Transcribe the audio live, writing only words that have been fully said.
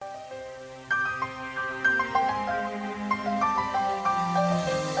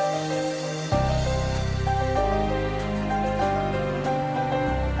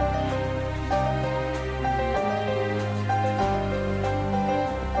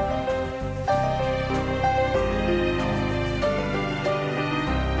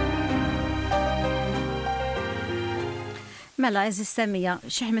Mela, eżistemmija,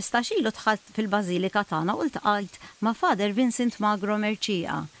 xi 15 ilu dħalt fil-Bażilika tagħna u ltqajt ma' Father Vincent Magro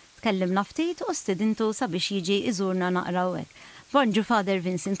Marija. Tkellimna ftit u stidintu sabiex jiġi iżurna naqra hekk. Bonġu Father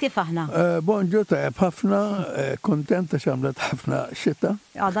Vincent, kif aħna? Bonġu tajjeb ħafna, kontenta x'għamlet ħafna xita.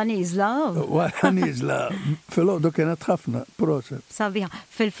 Għada niżla. Wara niżla, fil-għodu kienet ħafna, proset. Sabiħa,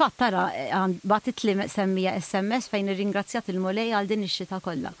 fil-fatt tara batit li semmija SMS fejn irringrazzjat il-Mulej għal din ix-xita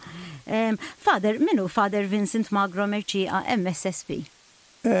kollha. Father, minu Father Vincent Magro Marija MSSP?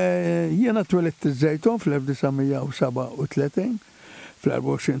 Jiena twelidt iż-Żejtun fl-1937,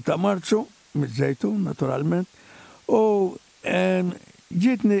 fl-24 ta' Marzu, miż-Żejtun naturalment, u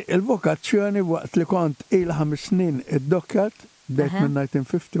ġitni il-vokazzjoni waqt li kont il-5 snin id-dokkat, bdejt minn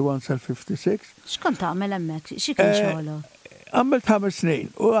 1951 sal-56. X'kont tagħmel hemmhekk? Xi kien xogħlu? Għamilt 5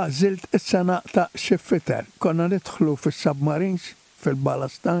 snin u għażilt is-sena ta' xiffitter. Konna nidħlu fis-submarines,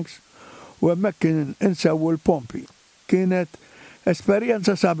 fil-ballast tanks, u hemmhekk kien insewwu l-pompi. Kienet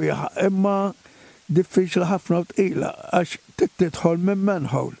esperjenza sabiħa, imma diffiċli ħafna u tqila għax tidħol minn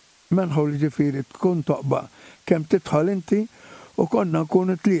manhole. Manhole ġifieri tkun toqba kemm tidħol inti u konna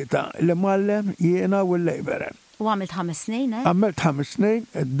nkunu tlieta li mallem jiena u l-lejberer. U għamilt 5 snin, Għamilt 5 snin,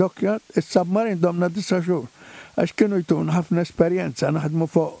 id-dokjat, is-submarin domna 9 xhur. Għax kienu jtun ħafna esperjenza, naħdmu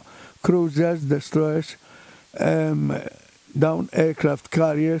fuq cruisers, destroyers, down aircraft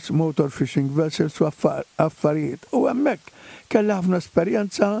carriers, motor fishing vessels u affarijiet. U hemmhekk kelli ħafna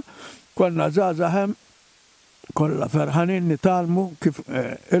esperjenza, konna żgħażagħ kollha ferħanin nitalmu kif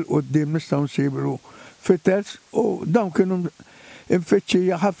il-qudiem nistgħu nsibru fitters u dawn kienu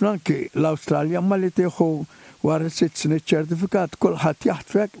infittxija ħafna anki l-Awstralja ma li tieħu wara 6 snin ċertifikat kulħadd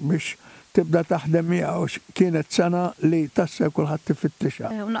jaħtfek biex tibda taħdem miegħu kienet sena li tassew kulħadd tifittixha.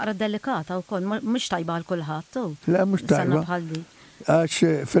 U naqra delikata wkoll, mhux tajba għal kulħadd. Le mhux tajba.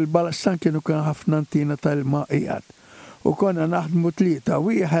 Għax fil-Balastan kienu kien ħafna antina tal-maqijat. U konna naħdmu tlieta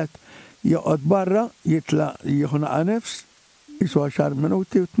wieħed joqgħod barra jitla' jieħu naqa' nifs jiswa 10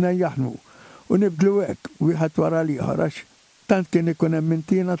 minuti u tnejn jaħdmu. U nibdlu hekk wieħed wara l-ieħor għax tant kien ikun hemm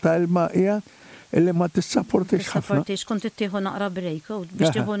mintina ta' il-maqija illi ma tissapportix ħafna. Tissapportix kont ittieħu naqra break biex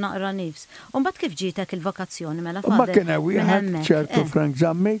tieħu naqra nifs. U mbagħad kif ġietek il-vakazzjoni mela Father? Ma kien hemm wieħed ċertu Frank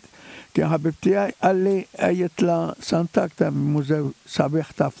Zammit kien ħabib tiegħi qalli jitla' Santak ta' mużew sabiħ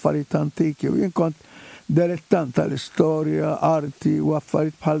ta' affarijiet antiki u jien kont dilettant tal-istorja, arti u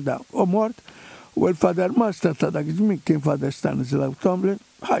affarijiet bħal dawn. U mort u l-Father Master ta' dak żmien kien Father Stanislaw Tomlin,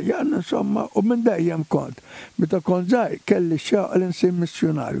 ħajjan insomma, u minn dejjem kont. Meta kont żgħir kelli xewq li nsir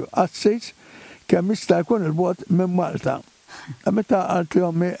missjonarju. Assis kemm jista' jkun il-bogħod minn Malta. Meta qalt li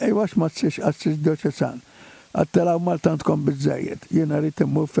ommi ejwax ma tsirx assis dioċesan. Għattelaw Malta għandkom biżżejjed, jiena rrid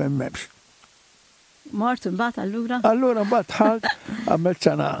immur fejn m'hemmx. Mort imbagħad allura? Allura mbagħad ħalt għamilt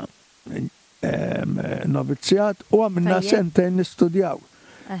sena novizzjat u għamilna sentejn nistudjaw.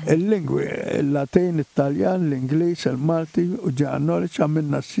 Il-lingwi, il-Latin, il-Taljan, l-Inglis, il-Malti u ġean knowledge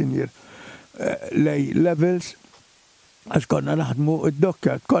għamilna senior lej levels għax konna naħdmu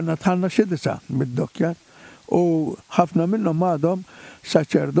id-dokkjat, konna tħanna xidisa mid-dokkjat u ħafna minnhom għadhom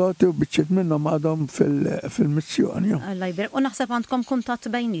saċerdoti u biċċiet minnhom għadhom fil-missjoni. U naħseb għandkom kuntatt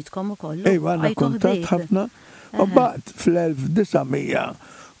bejnietkom ukoll. Ejwa, għandna kuntatt ħafna. U bagħad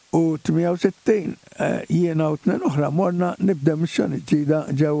fl-1968 jiena u 2 oħra morna nibda missjoni ġdida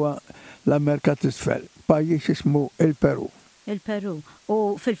ġewwa l-Amerika t'isfel, pajjiż ismu il-Peru. Il-Peru.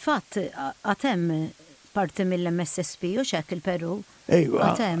 U fil-fatt għatem parti mill-MSSP u xek il-Peru.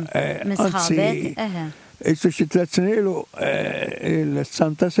 Ejwa. Għatem misħabek. Issu xi 3 snin ilu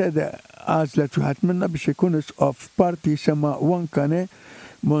il-Santa Sede għażlet wieħed minna biex ikun isqof parti sema Wankane,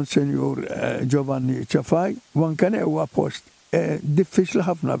 Monsignor Giovanni Ċafaj. Wankane huwa post diffiċli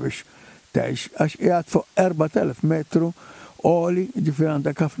ħafna biex tgħix għax qiegħed fuq 4000 metru oli, ġifieri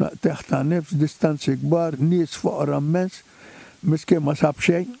għandek ħafna teħta nifs, distanzi kbar, nies fuq rammens, miskien ma sab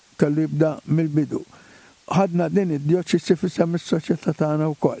xejn, kellu jibda mill-bidu. Ħadna din id-dioċesi fissa mis-soċjetà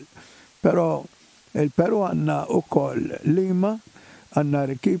tagħna wkoll. Però il-Peru għandna wkoll Lima, għandna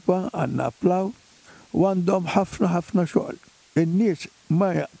Arequipa, għandna Plau, u għandhom ħafna xogħol. In-nies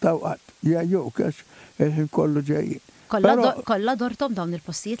ma jaqtaw qatt, jgħajjuk għax il-ħin kollu ġejjin. Kolla dortom dawn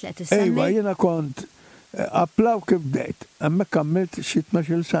il-postijiet li qed issemmi. Ejwa, jiena kont Applaw kif bdejt, hemmhekk kammilt xi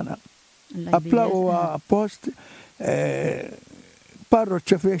 12 sena. Applaw huwa post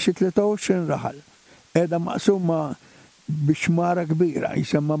parroċċa fih xi 23 raħal. Qiegħda maqsuma biex mara kbira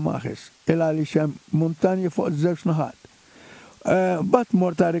jisemma Maħis, il għaliex hemm muntanji fuq żewġ naħat. Bat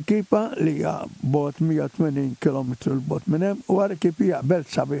mort Arequipa li hija bot 180 km l-bot minn hemm u Arequipa hija belt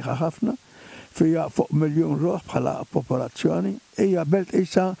sabiħa ħafna. Fija fuq 1 miljun ruħ bħala popolazzjoni, hija belt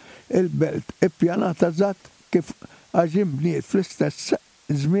isa il-belt ippjanata żatt kif għax imbniet fl-istess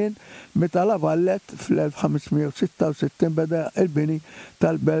żmien meta la Vallet fl-1566 beda il-bini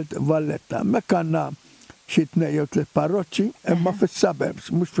tal-Belt Valletta. Mek għandna xi 2 jew 3 parroċċi imma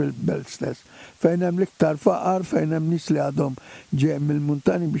fis-suburbs, mhux fil-belt stess. Fejn hemm l-iktar faqar, fejn hemm nies li għadhom ġejjin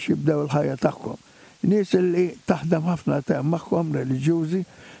mill-muntani biex jibdew il-ħajja tagħhom. Nies li taħdem ħafna temm magħhom reliġjużi,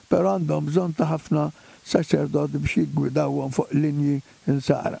 però għandhom bżonn ta' ħafna saċerdoti biex jiggwidawhom fuq linji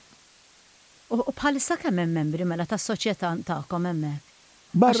insara. U bħalissa kemm hemm membri mela tas-soċjetà tagħkom hemmhekk?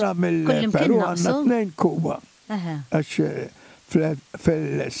 Barra mill-Peru għandna 2 Kuba. Għax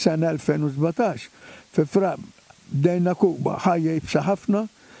fil-sena 2017 fi Fra bdejna Kuba ħajja jibsa ħafna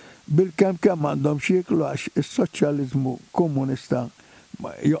bil-kemm għandhom xieklu għax is-soċjaliżmu komunista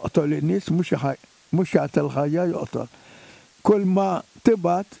joqtol in-nies mhux jagħti l-ħajja joqtol. Kull ma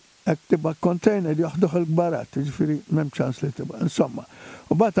tibgħat hekk tibgħat container joħduh il-gbarat, jiġifieri m'hemm ċans li tibgħat. Insomma,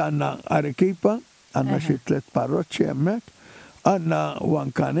 u bagħad għandna Arequipa, għandna xi 3 parroċċi hemmhekk, għandna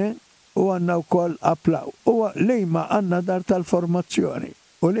Wankane u għandna wkoll Aplaw. U lejma għandna dar tal-formazzjoni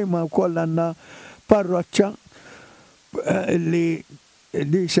u lejma wkoll għandna parroċċa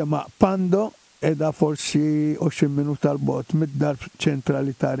li sema Pando edha forsi 20 minuta tal-bot mid-dar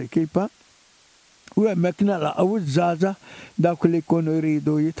ċentrali ta' Arequipa u hemmhekk nalaqgħu iż-żgħażagħ dawk li jkunu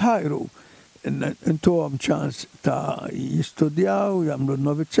jridu jitħajru. Intuhom ċans ta' jistudjaw, jagħmlu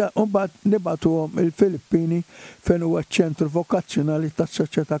n-novizzjat, u mbagħad nibagħtuhom il-Filippini fejn huwa ċ-ċentru vokazzjonali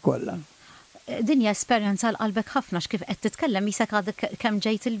tas-soċjetà kollha. Din hija esperjenza l-qalbek ħafna x'kif qed titkellem isek għadek kemm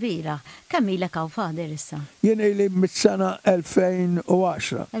ġejt il-bira. Kemm ilek hawn Fader issa? Jien ili mis-sena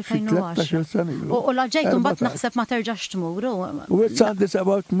 2010. 2010. U la ġejt mbagħad naħseb ma terġax tmur. U issa għandi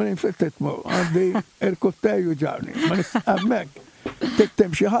 87 fit tmur, għandi irkuttejju ġarni. Ma hemmhekk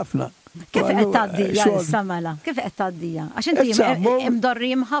tittemxi ħafna. Kif qed tgħaddija issa mela? Kif qed tgħaddija? Għax inti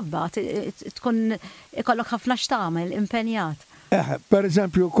imdorri mħabba tkun ikollok ħafna x'tagħmel impenjat. Per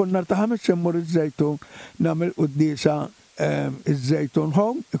eżempju, kun nhar ta' ħames immur iż-żejtun nagħmel qudiesa iż-żejtun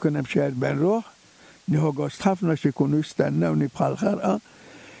home, ikun hemm xi 40 ruħ, nieħu gost ħafna xi jkunu jistennewni bħal ħarqa.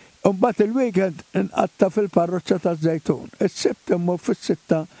 U mbagħad il-weekend inqatta fil-parroċċa taż-żejtun. Is-sibt immur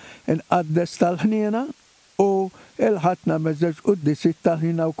fis-sitta inqaddes tal-ħniena u il-ħatna meżġ qudiesi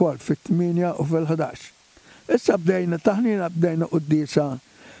tal-ħniena wkoll fit-8 u fil-11. Issa bdejna taħnina bdejna qudiesa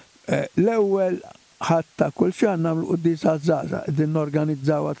l-ewwel ħatta kull xahar nagħmlu qudiesa żgħażagħ din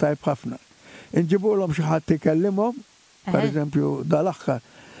norganizzawa tajb ħafna. Inġibulhom xi ħadd ikellimhom, pereżempju dal-aħħar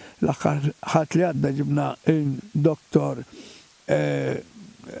l-aħħar ħadd li għadda ġibna il-Doktor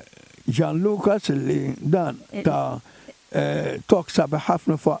Gian Lucas li dan ta' tok sabiħ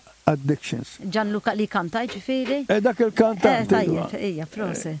ħafna fuq addictions. Gianluca li kanta ġifieri? Dak il-kantant. Tajjeb, ija,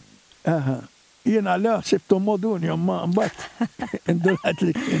 prosi. Jiena le sibtu moduni ma mbagħad indulat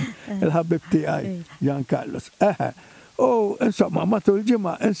li il-ħabib tiegħi Gian Carlos. U insomma matul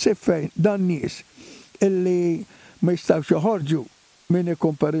il-ġimgħa insib fejn dan nies illi ma jistgħux joħorġu min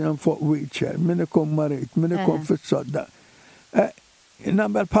ikun pereżempju fuq wheelchair, min ikun marit, min ikun fis-sodda.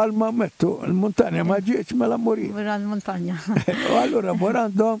 Nagħmel bħalma mettu il-muntanja ma ġietx mela murid. Wara l-muntanja. U allura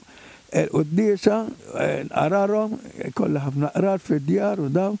morandhom il-qudiesa nqararhom, kollha ħafna qrar fid-djar u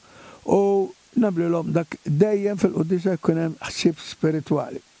dawn u nagħmlilhom dak dejjem fil-qudiesa jkun hemm ħsieb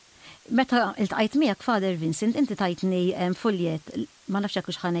spiritwali. Meta iltqajt miegħek Father Vincent, inti tajtni fuljet, ma nafx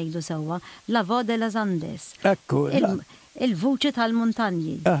hekk x'ħanejdu sewwa, La Voz de las Andes. Ekku. Il-vuċi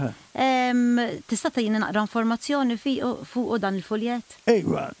tal-muntanji. Tista' tgħinni naqra informazzjoni fuq dan il-fuljet?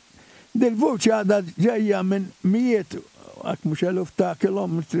 Ejwa, dil-vuċi għadha ġejja minn mijiet għak mux eluf ta'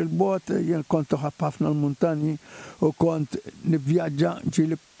 kilometri l-bot, jien kont ħabb ħafna l-muntanji u kont nivvjaġġa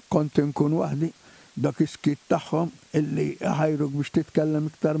ġili kont nkun waħdi dak iskit tagħhom illi ħajruk biex titkellem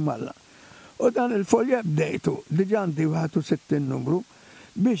iktar malla. U dan il-folja bdejtu, diġà għandi 61 numru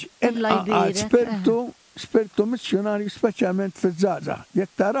biex inqaqgħad spiritu missjonarju speċjalment fiż-żgħażagħ.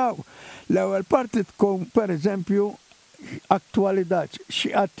 Jekk taraw l-ewwel parti tkun pereżempju aktualità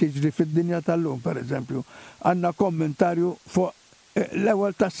xi qatt tiġri fid-dinja tal-lum pereżempju. Għandna kommentarju fuq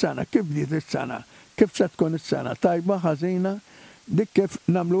l-ewwel tas-sena, kif bdiet is-sena, kif se tkun is-sena, tajba, ħażina, dik kif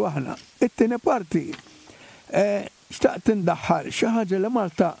nagħmlu aħna. It-tieni parti xtaqt indaħħal xi ħaġa li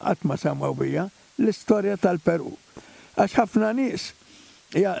Malta qatt ma semgħu biha, l-istorja tal-Peru. Għax ħafna nies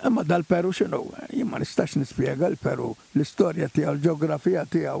imma dal-Peru x'inhu? Jien ma nistax nispjega l-Peru, l-istorja tiegħu, l-ġeografija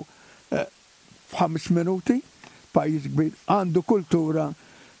tiegħu f'5 minuti, pajjiż kbir, għandu kultura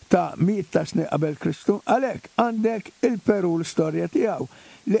ta' 100 ta' snin qabel Kristu, għalhekk għandek il-Peru l-istorja tiegħu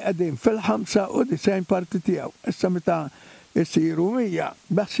li qegħdin fil-95 parti tiegħu. Issa meta jsiru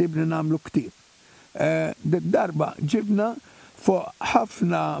 100 beħsibni nagħmlu ktieb. Darba ġibna fuq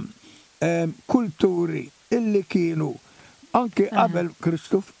ħafna kulturi illi kienu anke qabel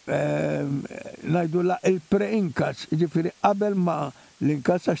Kristuf ngħidu la il-pre-Inkas, ġifieri qabel ma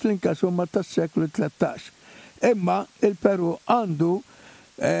l-Inkas għax l-Inkas huma tas-seklu 13. Imma il-Peru għandu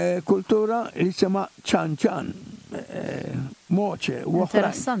kultura li sema ċan-ċan, moċe, u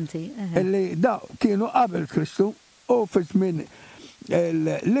interessanti. Illi da kienu qabel Kristu u fi żmien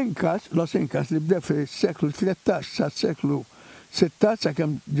l-Inkas, los Inkas li bdew fis-seklu 13 sa seklu 16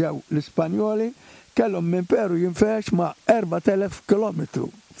 sakemm ġew l-Ispanjoli, kellhom imperu jinfex ma' 4,000 kilometru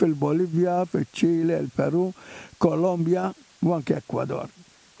fil-Bolivja, fil-Ċile, il-Peru, Kolombja u anke Ekwador.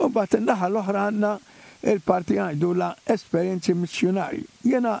 U mbagħad in-naħa l-oħra għandna il-parti għajdu la esperjenzi missjonari.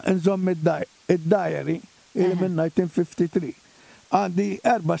 Jena nżomm id-diary il minn 1953. Għandi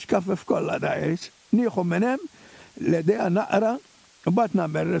 4 xkafi f'kollha diaries, nieħu minn hemm l-idea naqra, bat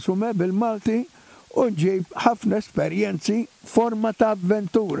nagħmel resume bil-Malti u nġib ħafna esperjenzi forma ta'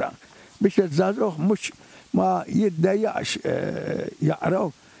 avventura biex iż-żagħżugħ mhux ma jiddejjaqx jaqraw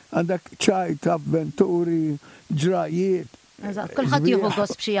għandek ċajt avventuri, ġrajiet. Kulħadd jieħu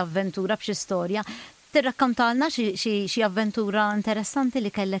gost b'xi avventura, b'xi storja. Tirrakkontalna xi avventura interessanti li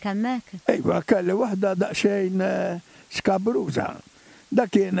kellek hemmhekk? Ejwa, kelli waħda daqsxejn skabruża.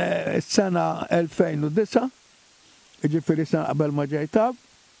 Dak kien is-sena 2009, ġifieri sena qabel ma ġejtab,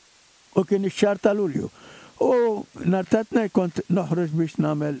 u kien ix-xahar ta' Lulju. U nhar ta' tnejn kont noħroġ biex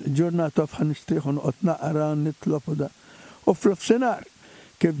nagħmel ġurnata f'ħanistrieħu noqgħod naqra nitlob u da. U fl-ofsinhar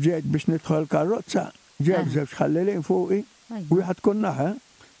kif ġejt biex nidħol karozza, ġew żewġ ħallelin fuqi, u wieħed kun naħa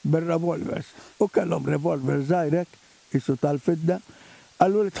bir-revolvers. U kellhom revolver żgħirek, isu tal-fidda,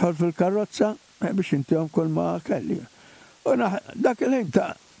 għallu li tħol fil-karozza biex intihom kull ma kelli. U dak il-ħin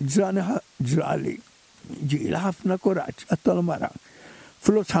ta' ġrali, ġila ħafna kuraġġ, għattal mara.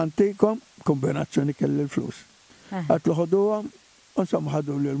 Flus ħantikom, kombinazzjoni kelli l-flus. Għatlu ħoduhom, insomma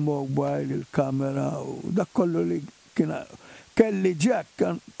ħadu li l-mobile, il-kamera, u dak kollu li kiena kelli ġek,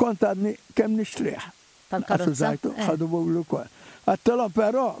 kont għadni kemm nixtrieħ. Tal-karozza? ħadu bulu kwa. Għattalom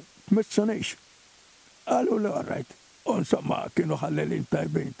però, missunix. Għallu li għarrajt. Insomma, kienu ħallelin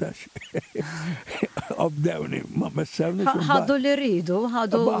tajbin tax. Obdewni, ma messewni. ħadu li rridu,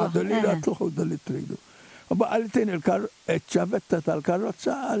 ħadu li għatlu ħadu li tridu. Għallitin il-ċavetta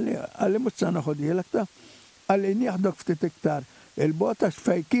tal-karozza, għalli mussana ħodijelek ta' għalli nieħdok ftit iktar. Il-bot għax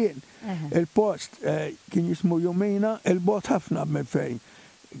fej kien, il-post kien jismu Jumina, il-bot ħafna minn fej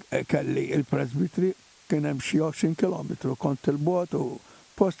kelli il-presbitri kien hemm xi 20 kilometru kont il-bot u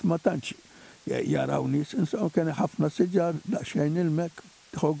post ma tantx jaraw nies, insomma kien ħafna siġar daqsxejn il-mek,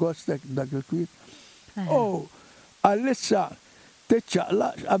 tħu gostek dak il-kwiet. U għallissa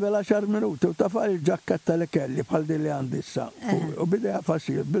tiċċaqlaq qabel 10 minuti u tafal il-ġakketta li kelli bħal di li għandi issa. U bidejha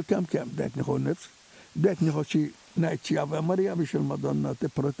faċil bil-kemm bdejt nieħu nifs, bdejt nieħu xi ngħid xi Ave Marija biex il-Madonna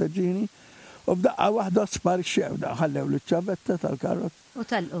tipproteġini. U f'daqqa waħda sparixxew da ħallew l-ċavetta tal-karozza. U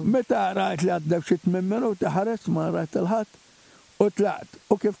telqu. Meta rajt li għaddew xi 8 minuti ħares ma rajt il-ħadd u tlaqt.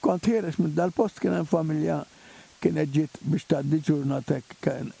 U kif kont ħieres minn dal-post kien hemm familja kienet ġiet biex tgħaddi ġurnata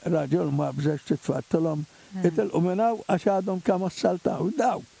kien raġel ma bżex titfattilhom. Itilqu minnaw għax għadhom kemm assaltaw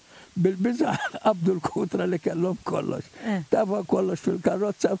daw. Bil-biża' qabdu l-kutra li kellhom kollox. Tafa kollox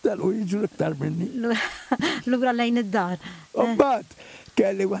fil-karozza u telqu jiġu iktar minni. Lura lejn id-dar. U mbagħad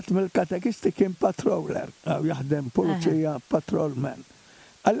kelli waħd mill-katekisti kien patroller, għaw jaħdem pulizija patrolman.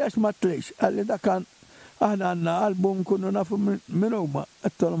 Għallex ma tlix, għalli da kan aħna għanna album kunu nafu minn huma,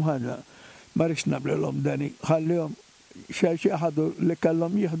 għattalhom ħaġa. Ma rix nagħmlilhom dani, ħallihom xi ħadu li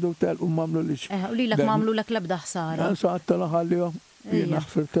kellhom jieħdu telqu mamlu lix. U lilek mamlu lek l-ebda ħsara. Għansu għattalhom ħallihom, jiena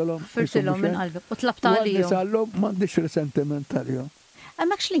ħfirtilhom. Firtilhom minn qalbek u tlabta għalihom. Għallhom m'għandix resentiment għalihom.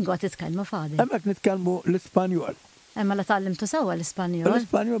 Hemmhekk x'lingwa titkellmu fadi? Hemmhekk nitkellmu l-Ispanjol. Imma la tallimtu sewwa l-Ispanjol?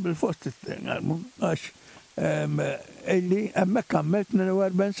 L-Ispanjol bil-fost titkellmu għax illi hemmhekk għamilt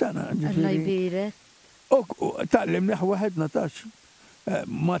 42 sena. Alla jbirek. U tallimni waħedna tax.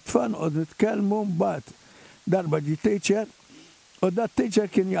 Ma tfan u nitkellmu mbagħad darba ġi teacher u dat teacher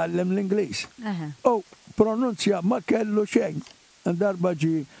kien jgħallem l-Ingliż. U pronunzja ma kellu xejn. Darba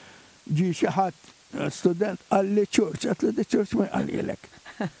ġi xi ħadd student għalli church, għatli dik church ma jgħallilek.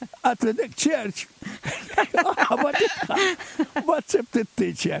 Għatli dik church. Ma tsebt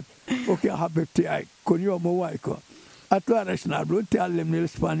il-teacher. U kien ħabib tiegħi kun jom u għajku. Għatlu għarax narblu, inti għallimni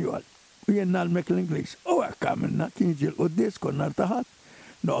l-Ispanjol. U jien nagħlmek l-Ingliż. U hekk għamilna kien jiġi l-qudies kon nhar ta' Ħadd.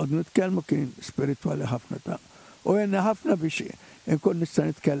 Noqgħod nitkellmu kien spiritwali ħafna ta'. U jenna ħafna biex inkun nista'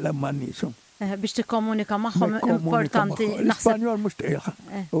 nitkellem ma' nieshom. Biex tikkomunika magħhom importanti. L-Ispanjol mhux tqieħ.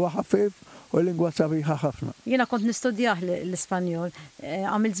 Huwa ħafif u lingwa sabiħa ħafna. Jiena kont nistudjah l-Ispanjol.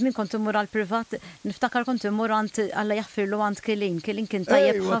 Għamil żmien kont imur għall-privat, niftakar kont imur Alla jaħfirlu għand Kilin kien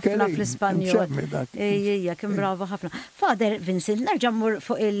tajjeb ħafna fl-Ispanjol. Ejja, kien brava ħafna. Father Vincent, nerġa' mmur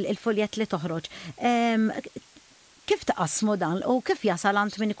fuq il-foljett li toħroġ. Kif taqasmu dan u kif jasal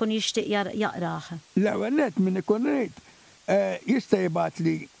għand min ikun jixtieq jaqrah? L-ewwel nett min ikun rid jista' jibgħat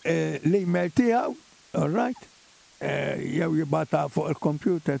li l-email tiegħu, all right? Jew jibgħatha fuq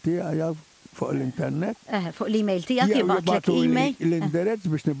il-kompjuter tiegħu jew fuq l-internet. Fuq l-email tiegħek jibgħatlek email. L-indirizz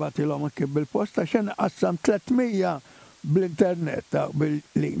biex nibatilhom anke bil-posta x'en qassam 300 bl-internet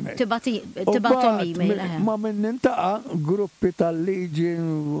bil-email. Tibatom email. Ma minn nintaqa' gruppi tal-liġi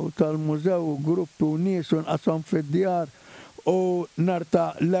u tal-mużew, gruppi u nies u nqashom fid-djar u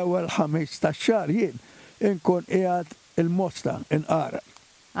narta l-ewwel 15 xahar jien inkun qiegħed il-mosta inqara.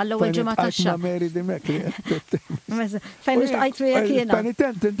 Għall-ewwel ġimgħa tax-xahar. Mary Dimekri. Fejn nistaqajt miegħek jiena.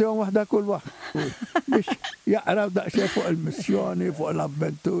 Penitent intihom waħda kull waħda. Biex jaqraw daqsxejn fuq il-missjoni, fuq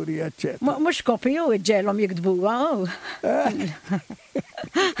l-avventuri, eċċetera. Mhux kopju iġġelhom jiktbuha.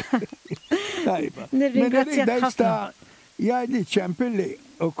 Tajba. Nirringrazzjak ħafna. Jgħidli ċempilli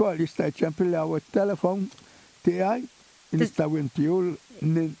wkoll jista' jċempilli hawn it-telefon tiegħi nistgħu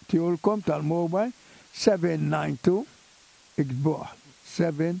ntihulkom tal-mobile 792 iktbuh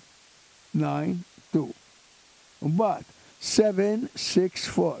 792. Mbagħad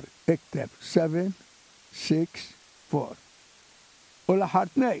 764 ikteb 764. U l-aħħar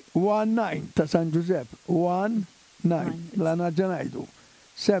 19 ta' San Giuseppe 19 la naġġa ngħidu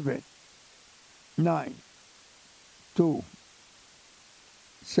 7 9 2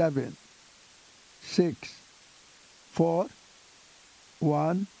 7 6 4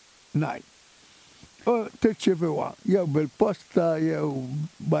 1 9. U tirċiviwa, jew bil-posta, jew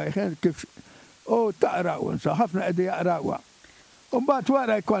bajħen kif u taqraw, nsa ħafna qegħdi jaqrawha. U mbagħad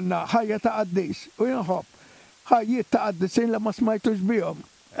wara jkollna ħajja ta' qaddis u jinħobb ħajjiet ta' qaddisin li ma smajtux bihom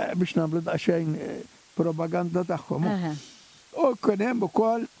biex nagħmlu daqsxejn propaganda tagħhom. U kien hemm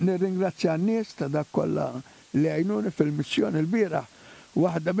ukoll nirringrazzja n-nies ta' dak kollha li għajnuni fil-missjoni l-bieraħ.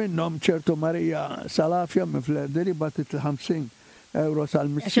 Waħda minnhom ċertu Marija Salafja minn Flederi batit il-50 euro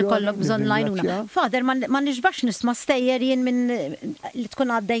sal-missjoni. Xi kollok bżonn lajnuna. Fader, ma nixbax nisma' stejjer jien minn li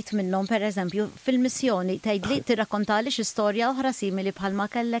tkun għaddejt minnhom pereżempju fil-missjoni tgħidli tirrakkontali x'istorja oħra simili bħalma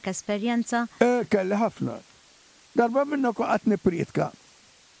kellek esperjenza. Kelli ħafna. Darba minnhom qatt nipriedka.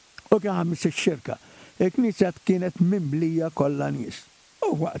 U kien ħames ix-xirka. Il-knisja kienet mimlija kollha nies. U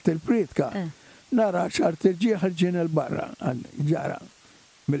waqt il-priedka nara xart irġieħ ħarġin il-barra ġara.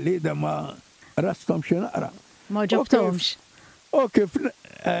 Mill-lieda ma rastom xi naqra. Ma ġobtomx. U kif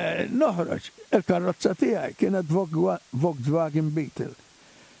noħroġ, il-karrozza tiegħi kienet Volkswagen Beetle.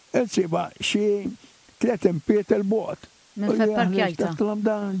 Insiba xi 3 impiet il-bot. Minn fejn parkjajta. Taħtlhom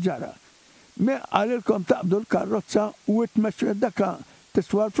dan ġara. Għalilkom taqbdu l-karrozza u tmexxu dakka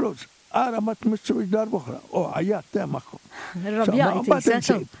tiswa l-flus. Ara ma tmexxu dar oħra. U għajjat magħhom.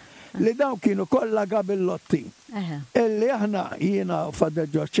 Irrabjajt. Li dawn kienu kollha gabillotti. Illi aħna jiena Fader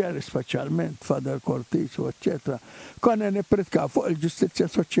Ġorċeri speċjalment, Fader Cortis u eccetera, konna nippritkaw fuq il-ġustizzja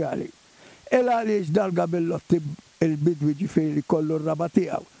soċjali. Il għaliex dal-gabillotti il-bidwi ġifieri kollu r-raba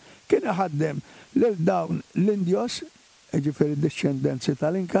tiegħu. Kien ħaddem lil dawn l-Indjos, ġifieri discendenzi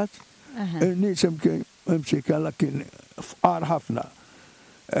tal-Inkas, nies imxi kellha kien fqar ħafna.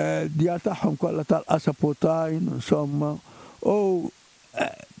 Djar tagħhom kollha tal-qasaputajn, insomma, u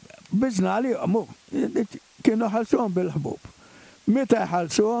bizna għalihom kienu ħalsuhom bil-ħbub. Meta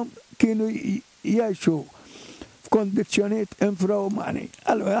ħalsuhom kienu jgħixu f'kondizzjonijiet infraumani.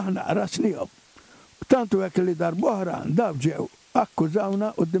 Allura aħna rasnihom. Tantu hekk li darb'oħra daw ġew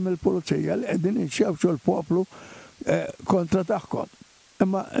akkużawna quddiem il-pulizija li qegħdin inxewxu l-poplu kontra tagħhom.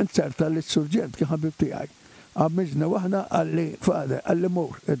 Imma inserta li s-surġent kien ħabib tiegħi. Għammiġna waħda għalli fader, għalli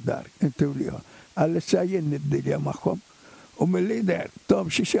mur id-dar, inti u liħor. Għalli sajjen nid-dilja magħhom. U mill-lider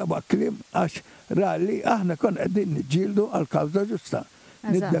tom xi xeba klim għax ralli aħna kon qegħdin niġġieldu għal kawża ġusta.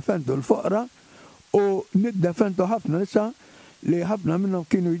 Niddefendu l-foqra u niddefendu ħafna nisa li ħafna minnhom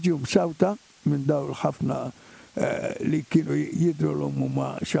kienu jiġu msawta minn dawl ħafna li kienu jidru l-hom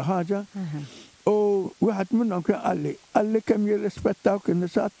huma xi ħaġa. U wieħed minnhom kien għalli kemm jirrispettaw kien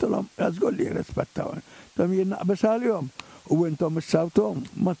nisa għattilhom żgur li jirrispettaw. Tom jien naqbes għalihom u intom issawthom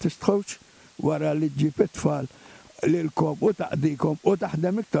ma tistħux wara li ġġib it-tfal lilkom u taqdikom u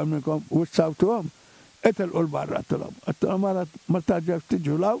taħdem iktar minnkom u s-sawtuhom etelqu l-barra t-tulhom. Għattilhom ma taġġaw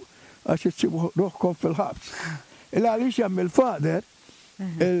tiġu law għax issibu ruħkom fil-ħabs. Il-għaliex hemm il-fader,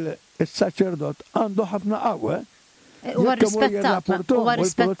 il-saċerdot għandu ħafna qawwa. Huwa rispettat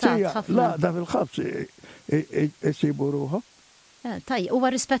ħafna. La da fil-ħabs isibu ruħu. Taj,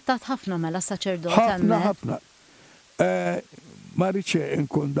 huwa rispettat ħafna mela saċerdot ħafna. Ma rridx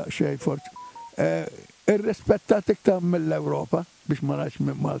inkun daqsxejn forsi. Irrispettat iktar mill-Ewropa biex ma nafx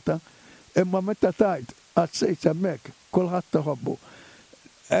minn Malta, imma meta tajt għadsejt hemmhekk kulħadd taħobbu.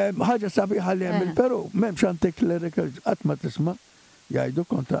 Ħaġa sabiħa li hemm il-Peru, m'hemmx anti-clerical qatt ma tisma' jgħidu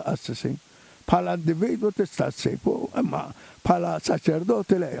kontra assassin. Bħala individwu tista' tsejpu, imma bħala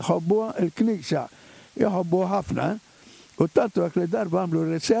saċerdoti le jħobbuha il-Knisja jħobbuha ħafna. U tantu għak li darba għamlu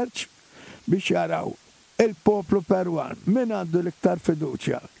research biex jaraw il-poplu Perwan min għandu l-iktar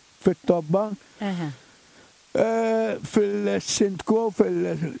fiduċja fit-tobba, fil-sindku,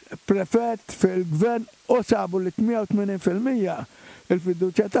 fil-prefett, fil-gvern, u sabu li 88%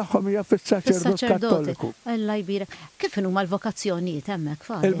 il-fiduċja tagħhom hija fis-saċerdot Kattoliku. Alla jbira. Kif huma l-vokazzjonijiet hemmhekk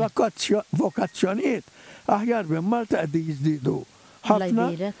Fader? Il-vokazzjonijiet aħjar minn Malta qegħdin jiżdiedu ħafna.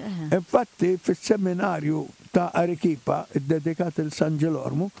 Infatti fis-seminarju ta' Arequipa id-dedikat il-San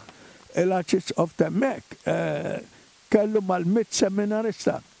Ġelormu, il-Arċis of Temmek kellu mal-100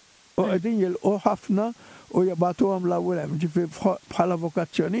 seminarista u qegħdin jilqu ħafna u jabatuhom l-ewwel ġifi bħala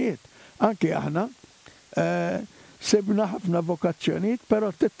vokazzjonijiet. Anki aħna sibna ħafna vokazzjonijiet,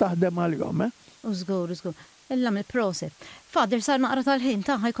 però tittaħdem għal-jom. Użgur. Illa mill-proset. Fader, sar naqra tal-ħin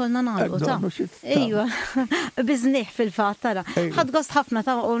ta' ħajkolna nagħlqu ta'. Ejwa, biżniħ fil-fatt tara. Ħadd gost ħafna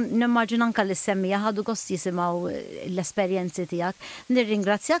ta' u nimmaġina anke l-semmija ħadu gost jisimgħu l-esperjenzi tiegħek.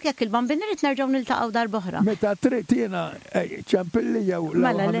 Nirringrazzjak jekk il-bambin irid nerġgħu niltaqgħu darb'oħra. Meta trid jiena ċampilli jew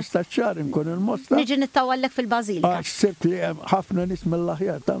l-15 xahar inkun il-Mosta. Niġi nittawallek fil-Bażilika. Għax sibt li hemm ħafna nies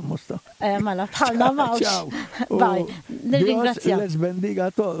mill-aħjar tal-Mosta. Mela bħalna mawx. Bye. Nirringrazzjak. Les bendiga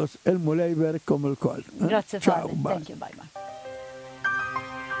a todos, il-mulej berkom il-koll. Grazie Fader. Thank you. Bye.